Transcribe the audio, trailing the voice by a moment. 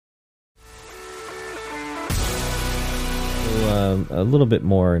a little bit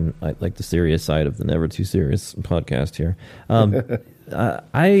more in like the serious side of the Never Too Serious podcast here. I'm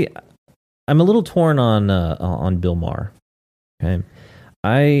a little torn on Bill Maher. Okay,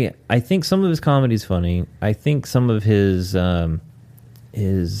 I think some of his comedy's funny. I think some of his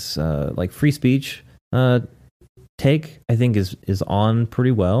like free speech take I think is on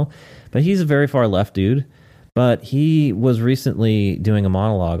pretty well, but he's a very far left dude. But he was recently doing a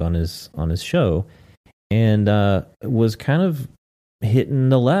monologue on his show, and was kind of hitting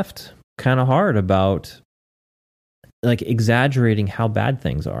the left kind of hard about like exaggerating how bad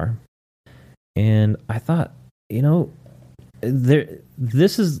things are. And I thought,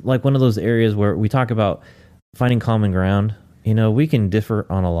 this is like one of those areas where we talk about finding common ground. We can differ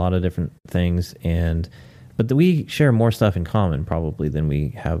on a lot of different things, but we share more stuff in common probably than we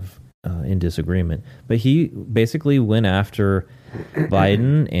have in disagreement. But he basically went after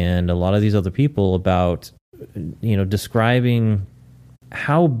Biden and a lot of these other people about, describing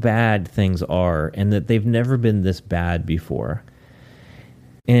how bad things are and that they've never been this bad before.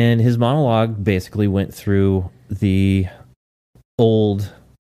 And his monologue basically went through the old,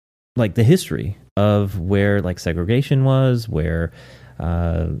 like the history of where like segregation was, where,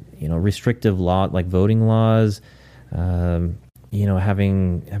 restrictive law, like voting laws, having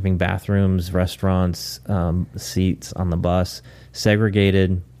bathrooms, restaurants, seats on the bus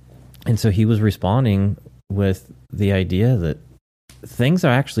segregated. And so he was responding with the idea that things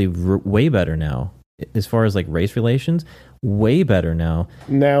are actually way better now as far as like race relations, way better now.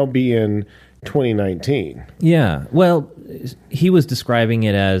 Now being 2019. Yeah. Well, he was describing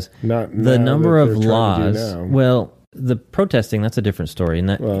it as not the number of laws. Well, the protesting, that's a different story. And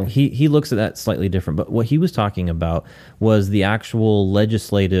that he looks at that slightly different. But what he was talking about was the actual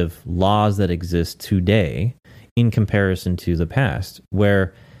legislative laws that exist today in comparison to the past,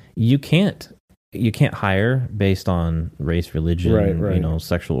 where you can't hire based on race, religion, right.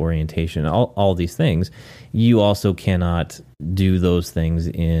 Sexual orientation, all these things. You also cannot do those things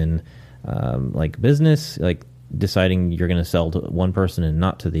in like business, like deciding you're going to sell to one person and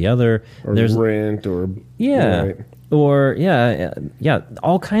not to the other. Or there's rent or... Yeah. Right. Or,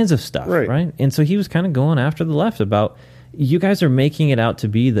 all kinds of stuff, right? And so he was kind of going after the left about, you guys are making it out to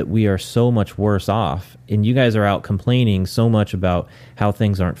be that we are so much worse off, and you guys are out complaining so much about how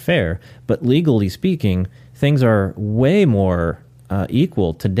things aren't fair. But legally speaking, things are way more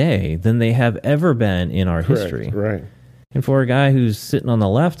equal today than they have ever been in our history. Right. And for a guy who's sitting on the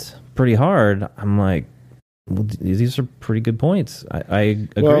left pretty hard, I'm like, well, these are pretty good points. I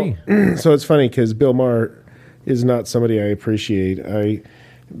agree. Well, so it's funny because Bill Maher is not somebody I appreciate.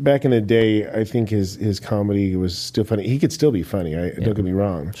 Back in the day, I think his comedy was still funny. He could still be funny. Don't get me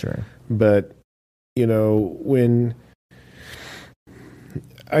wrong. Sure. But, when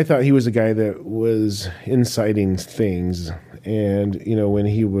I thought he was a guy that was inciting things, and, when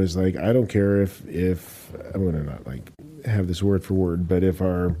he was like, I don't care if I'm going to not like have this word for word, but if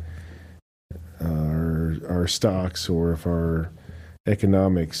our stocks or if our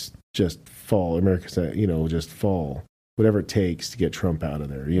economics just fall, America's, just fall, whatever it takes to get Trump out of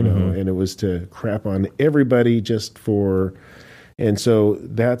there, Mm-hmm. and it was to crap on everybody and so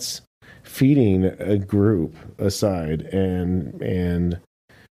that's feeding a group aside, and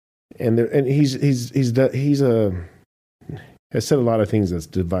he's has said a lot of things that's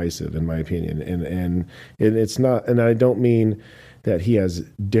divisive in my opinion, and it's not, and I don't mean that he has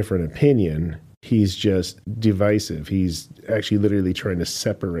different opinion. He's just divisive. He's actually literally trying to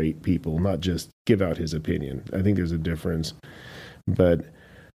separate people, not just give out his opinion. I think there's a difference. But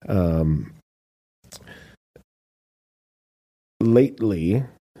lately,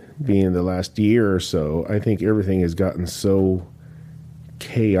 being the last year or so, I think everything has gotten so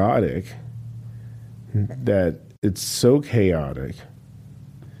chaotic that it's so chaotic.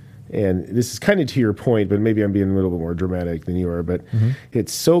 And this is kind of to your point, but maybe I'm being a little bit more dramatic than you are, but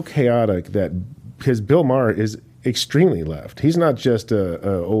it's so chaotic that, because Bill Maher is extremely left. He's not just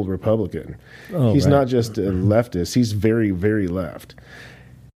a old Republican. He's not just a leftist. He's very, very left.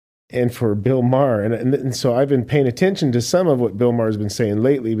 And for Bill Maher, and so I've been paying attention to some of what Bill Maher has been saying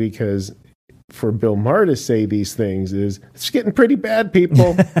lately, because for Bill Maher to say these things it's getting pretty bad,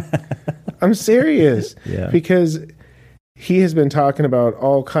 people. I'm serious. Yeah. Because he has been talking about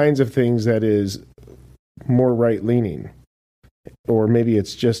all kinds of things that is more right-leaning, or maybe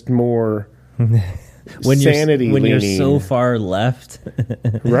it's just more sanity when leaning. You're so far left.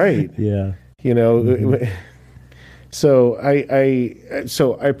 Right. Yeah. So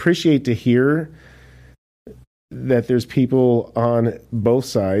I appreciate to hear that there's people on both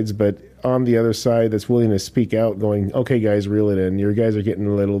sides, but on the other side that's willing to speak out, going, okay, guys, reel it in. You guys are getting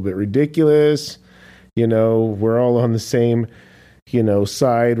a little bit ridiculous. we're all on the same,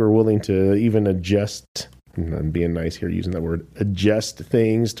 side. We're willing to even adjust. I'm being nice here using that word, adjust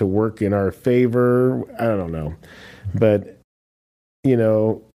things to work in our favor. I don't know. But,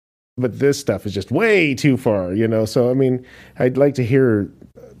 but this stuff is just way too far, So, I mean, I'd like to hear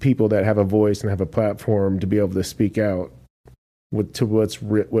people that have a voice and have a platform to be able to speak out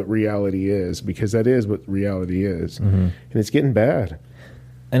what reality is, because that is what reality is. And it's getting bad.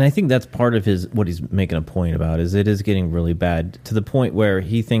 And I think that's part of what he's making a point about, is it is getting really bad to the point where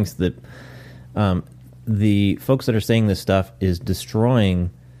he thinks that the folks that are saying this stuff is destroying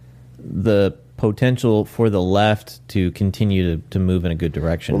the potential for the left to continue to move in a good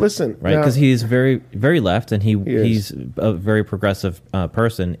direction. Well, listen, right? Because he's very, very left, and he's a very progressive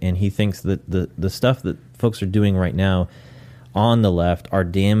person, and he thinks that the stuff that folks are doing right now on the left are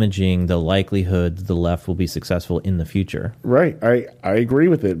damaging the likelihood the left will be successful in the future. Right. I agree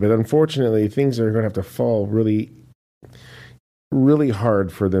with it, but unfortunately, things are going to have to fall really, really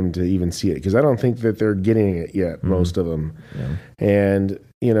hard for them to even see it, because I don't think that they're getting it yet, most of them. Yeah. And,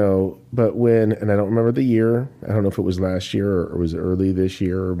 but and I don't remember the year, I don't know if it was last year or was it early this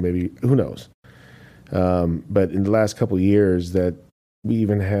year, or maybe, who knows. But in the last couple of years that we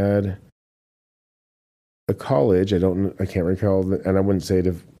even had a college, I can't recall, and I wouldn't say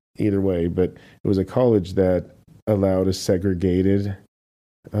it either way, but it was a college that allowed a segregated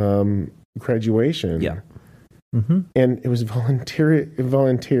graduation. Yeah. And it was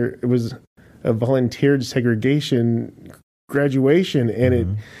it was a volunteered segregation graduation,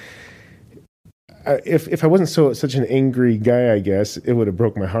 and if I wasn't such an angry guy, I guess it would have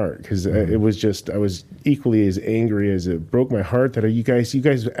broke my heart, because it was just, I was equally as angry as it broke my heart that you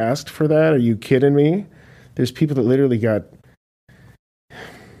guys asked for that? Are you kidding me? There's people that literally got,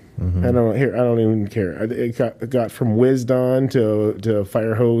 I don't even care. It got from whizzed on to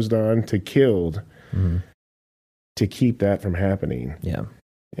fire hosed on to killed to keep that from happening. Yeah.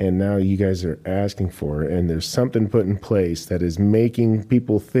 And now you guys are asking for it, and there's something put in place that is making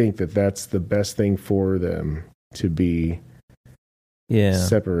people think that that's the best thing for them to be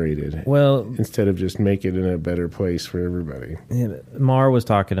separated. Well, instead of just make it in a better place for everybody. Marr was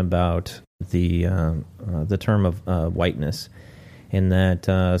talking about the term of whiteness, in that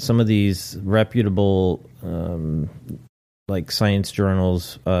some of these reputable like science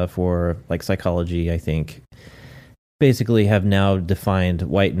journals for like psychology, I think, basically have now defined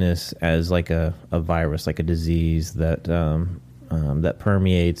whiteness as like a virus, like a disease that that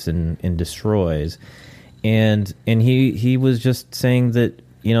permeates and destroys. And he was just saying that,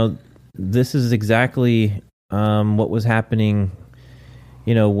 this is exactly what was happening,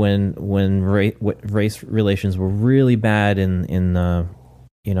 when race relations were really bad in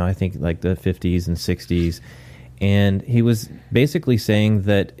I think like the 50s and 60s. And he was basically saying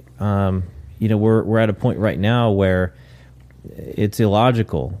that we're at a point right now where it's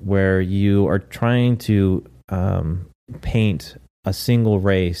illogical, where you are trying to paint a single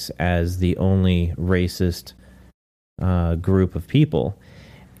race as the only racist group of people.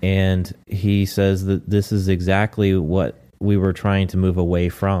 And he says that this is exactly what we were trying to move away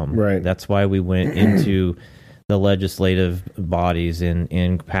from. Right. That's why we went into the legislative bodies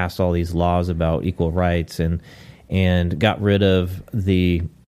and passed all these laws about equal rights and got rid of the,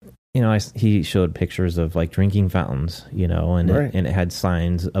 he showed pictures of like drinking fountains, and it had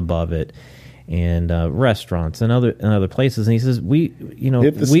signs above it, and restaurants and other places. And he says,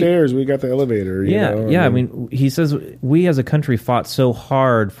 hit the stairs, we got the elevator. I mean, he says we as a country fought so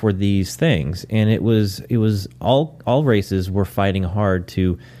hard for these things, and it was all races were fighting hard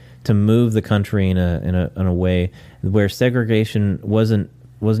to move the country in a way where segregation wasn't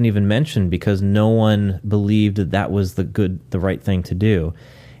even mentioned, because no one believed that was the right thing to do.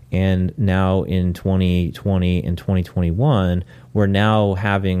 And now in 2020 and 2021, we're now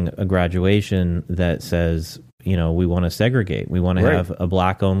having a graduation that says, we want to segregate. We want to have a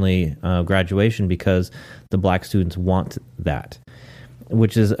black-only graduation because the black students want that,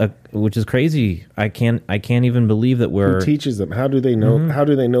 which is crazy. I can't even believe that we're... Who teaches them? How do they know? How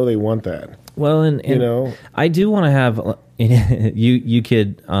do they know they want that? Well, and I do want to have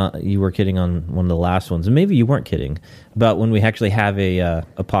you were kidding on one of the last ones, and maybe you weren't kidding, but when we actually have a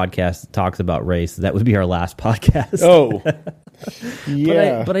podcast that talks about race, that would be our last podcast. Oh,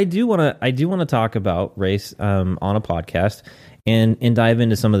 yeah. But I do want to talk about race on a podcast and dive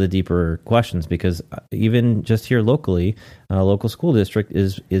into some of the deeper questions, because even just here locally, a local school district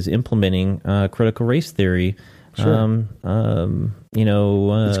is implementing critical race theory. Sure.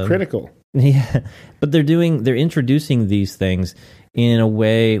 It's critical. Yeah, but they're introducing these things in a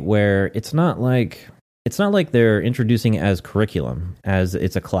way where it's not like it's not like they're introducing it as curriculum, as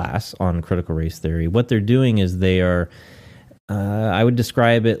it's a class on critical race theory. What they're doing is they are, I would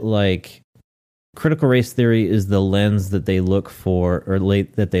describe it like critical race theory is the lens that they look for, or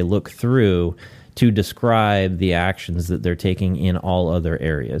that they look through to describe the actions that they're taking in all other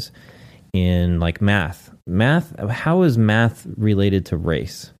areas. In like math, how is math related to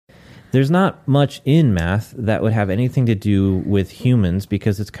race? There's not much in math that would have anything to do with humans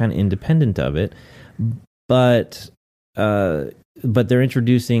because it's kind of independent of it. But they're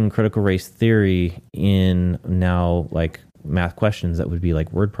introducing critical race theory in now like math questions that would be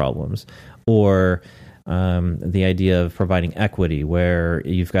like word problems, or the idea of providing equity, where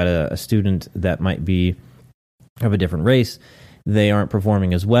you've got a student that might be of a different race. They aren't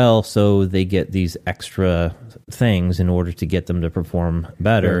performing as well, so they get these extra things in order to get them to perform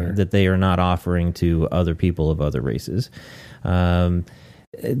better that they are not offering to other people of other races. These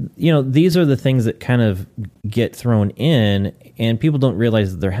are the things that kind of get thrown in, and people don't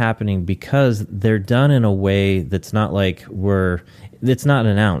realize that they're happening because they're done in a way that's not like it's not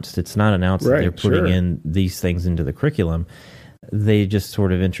announced. It's not announced that they're putting in these things into the curriculum. They just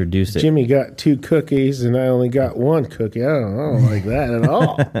sort of introduce it. Jimmy got 2 cookies and I only got 1 cookie. I don't like that at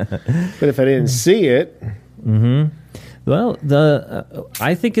all. But if I didn't see it. Mm-hmm. Well,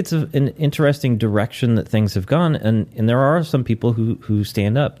 I think it's an interesting direction that things have gone, and there are some people who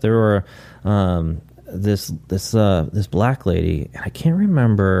stand up. There were this black lady, I can't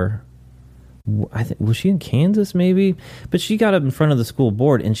remember. I think was she in Kansas maybe, but she got up in front of the school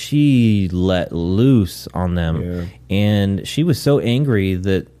board and she let loose on them, and she was so angry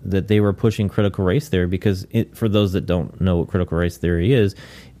that they were pushing critical race theory because for those that don't know what critical race theory is,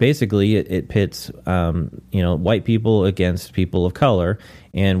 basically it pits white people against people of color,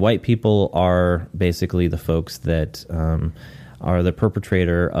 and white people are basically the folks that are the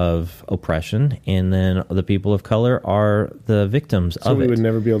perpetrator of oppression, and then the people of color are the victims of it. So we would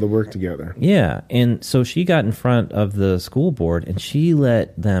never be able to work together. Yeah, and so she got in front of the school board and she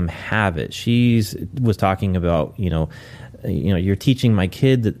let them have it. She was talking about, you're teaching my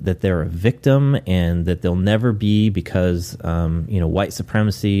kid that they're a victim and that they'll never be because, white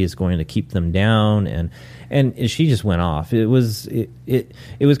supremacy is going to keep them down, and she just went off. It was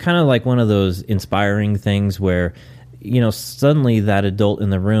kind of like one of those inspiring things where, suddenly that adult in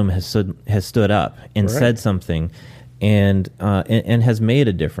the room has stood up and said something, and has made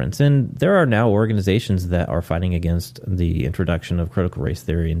a difference. And there are now organizations that are fighting against the introduction of critical race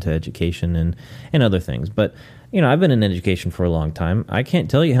theory into education and other things. But I've been in education for a long time. I can't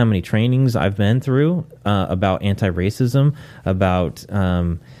tell you how many trainings I've been through about anti-racism, about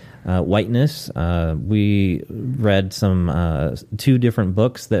whiteness. We read some 2 different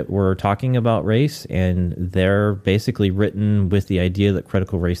books that were talking about race, and they're basically written with the idea that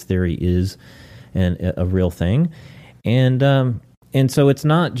critical race theory is a real thing. And so it's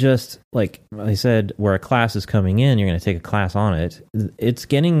not just like I said, where a class is coming in, you're going to take a class on it. It's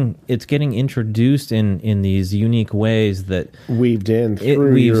getting introduced in these unique ways that weaved in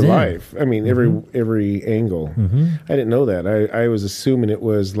through your life. I mean, every angle. Mm-hmm. I didn't know that. I was assuming it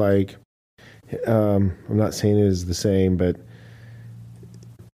was like, I'm not saying it is the same, but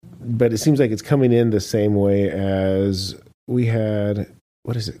it seems like it's coming in the same way as we had.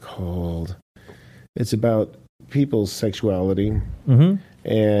 What is it called? It's about people's sexuality,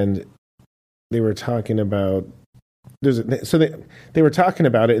 and they were talking about they were talking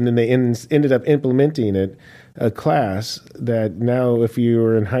about it, and then they ended up implementing it, a class that now if you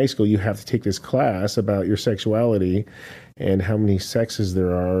were in high school you have to take this class about your sexuality and how many sexes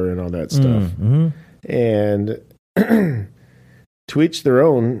there are and all that stuff. And to each their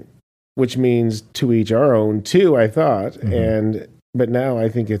own, which means to each our own too, I thought. But now I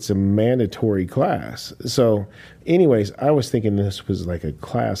think it's a mandatory class. So anyways, I was thinking this was like a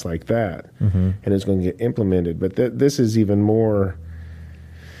class like that, and it's going to get implemented. But this is even more...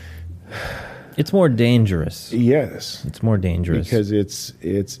 It's more dangerous. Yes. It's more dangerous. Because it's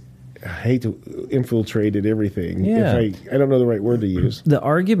I hate to infiltrated everything. Yeah. I don't know the right word to use. The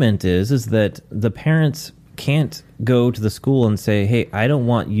argument is that the parents can't go to the school and say, hey, I don't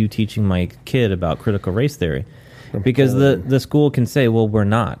want you teaching my kid about critical race theory. Because the school can say, well, we're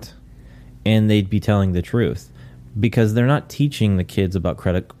not. And they'd be telling the truth. Because they're not teaching the kids about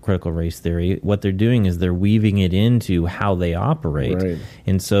critical race theory. What they're doing is they're weaving it into how they operate. Right.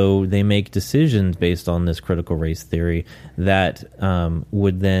 And so they make decisions based on this critical race theory that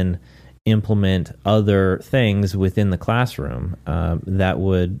would then implement other things within the classroom that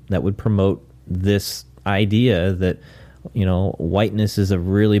would promote this idea that whiteness is a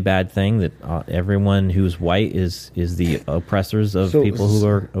really bad thing, that everyone who's white is the oppressors of people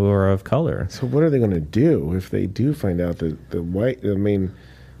who are of color. So what are they going to do if they do find out that the white, I mean,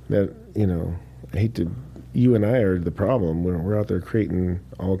 that, I hate to, you and I are the problem. We're out there creating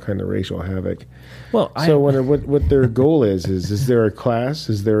all kind of racial havoc. Well, so I wonder what their goal is there a class?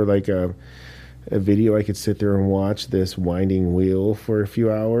 Is there like a video I could sit there and watch this winding wheel for a few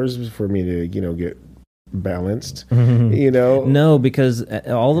hours for me to, get balanced, No, because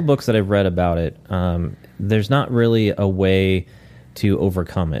all the books that I've read about it, there's not really a way to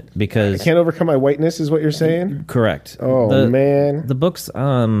overcome it, because I can't overcome my whiteness, is what you're saying? Correct. Oh, man. The books,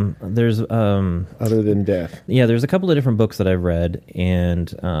 there's other than death. Yeah, there's a couple of different books that I've read, and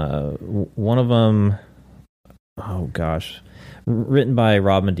one of them, oh gosh, written by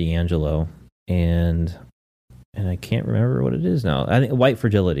Robin DiAngelo, and I can't remember what it is now. I think White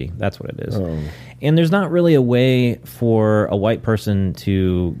Fragility. That's what it is. Oh. And there's not really a way for a white person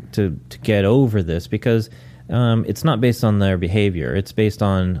to get over this, because it's not based on their behavior. It's based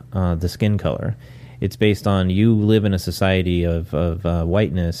on the skin color. It's based on, you live in a society of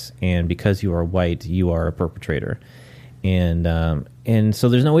whiteness, and because you are white, you are a perpetrator. And so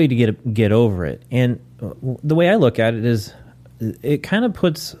there's no way to get over it. And the way I look at it is, it kind of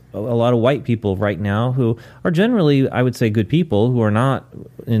puts a lot of white people right now, who are generally, I would say, good people, who are not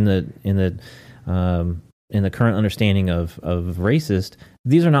in the current understanding of racist.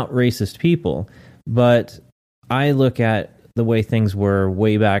 These are not racist people, but I look at the way things were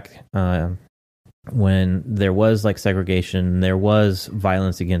way back when there was like segregation, there was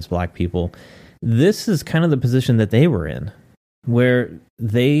violence against black people. This is kind of the position that they were in, where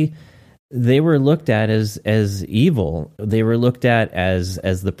they were looked at as evil. They were looked at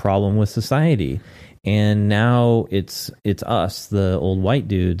as the problem with society. And now it's us, the old white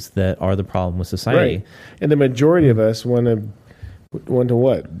dudes, that are the problem with society. Right. And the majority of us want to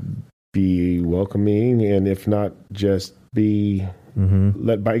what? Be welcoming, and if not, just be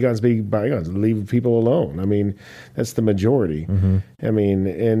let bygones be bygones, leave people alone. I mean, that's the majority. I mean,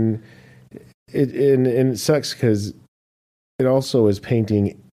 and it sucks, because it also is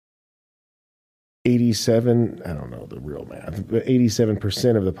painting 87, I don't know the real math, but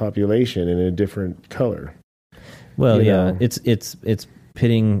 87% of the population in a different color. Well, it's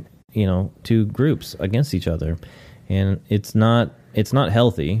pitting, two groups against each other, and it's not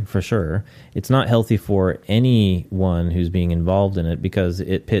healthy, for sure. It's not healthy for anyone who's being involved in it, because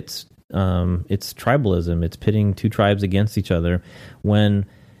it pits, it's tribalism. It's pitting two tribes against each other, when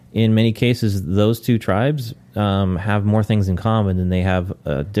in many cases those two tribes have more things in common than they have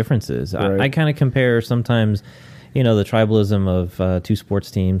differences. Right. I kind of compare sometimes, the tribalism of two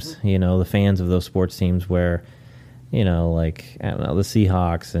sports teams, the fans of those sports teams, where, like, I don't know, the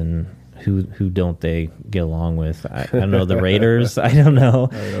Seahawks, and who don't they get along with? I don't know, the Raiders. I don't know.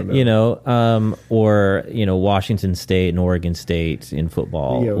 Or Washington State and Oregon State in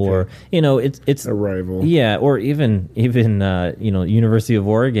football, or it's a rival. Yeah, or even University of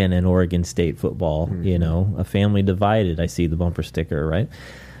Oregon and Oregon State football. A family divided. I see the bumper sticker, right?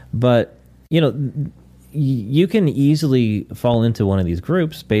 But you can easily fall into one of these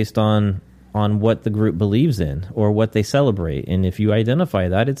groups based on what the group believes in or what they celebrate. And if you identify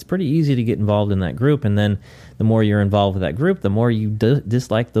that, it's pretty easy to get involved in that group. And then the more you're involved with that group, the more you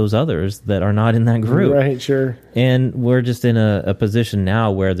dislike those others that are not in that group. Right, sure. And we're just in a position now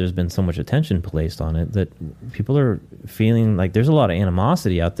where there's been so much attention placed on it that people are feeling like there's a lot of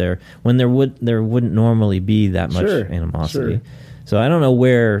animosity out there, when there wouldn't normally be that much animosity. Sure. So I don't know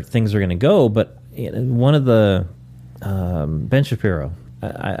where things are going to go, but one of the Ben Shapiro,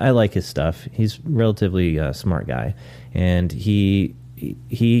 I like his stuff. He's a relatively smart guy, and he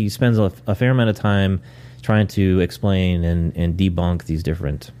spends a fair amount of time trying to explain and debunk these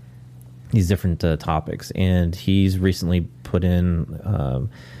different topics. And he's recently put in,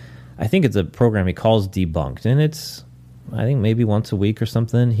 I think it's a program he calls Debunked, and it's, I think, maybe once a week or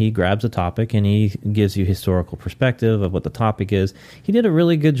something. He grabs a topic and he gives you historical perspective of what the topic is. He did a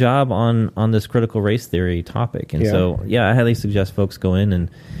really good job on this critical race theory topic. And I highly suggest folks go in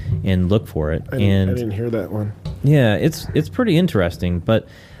and look for it. I didn't hear that one. Yeah, it's pretty interesting. But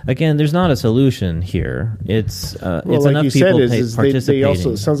again, there's not a solution here. It's like enough you people said, they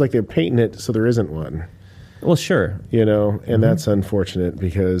also, it sounds like they're painting it so there isn't one. Well, sure. And that's unfortunate,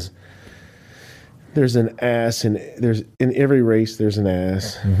 because there's an ass in every race. There's an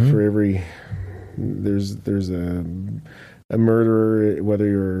ass for every. There's a murderer, whether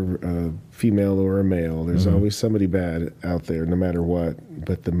you're a female or a male. There's always somebody bad out there, no matter what.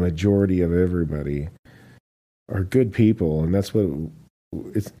 But the majority of everybody are good people, and that's what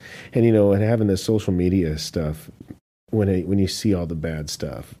it's. And and having this social media stuff when you see all the bad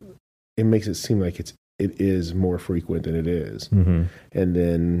stuff, it makes it seem like it is more frequent than it is. Mm-hmm. And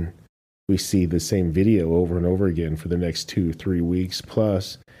then we see the same video over and over again for the next 2-3 weeks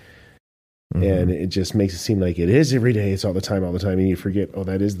plus. Mm-hmm. And it just makes it seem like it is every day. It's all the time. And you forget, oh,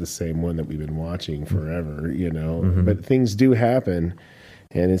 that is the same one that we've been watching forever, Mm-hmm. But things do happen.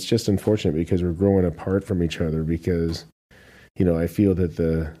 And it's just unfortunate because we're growing apart from each other because, I feel that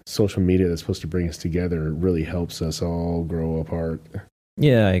the social media that's supposed to bring us together really helps us all grow apart.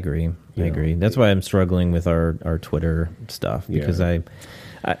 Yeah, I agree. I agree. That's why I'm struggling with our Twitter stuff because I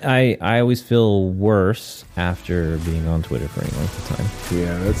always feel worse after being on Twitter for any length of time.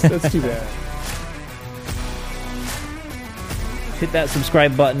 Yeah, that's too bad. Hit that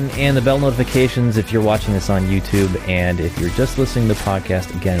subscribe button and the bell notifications if you're watching this on YouTube. And if you're just listening to the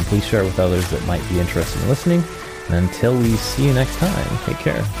podcast, again, please share it with others that might be interested in listening. And until we see you next time, take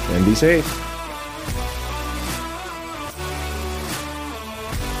care. And be safe.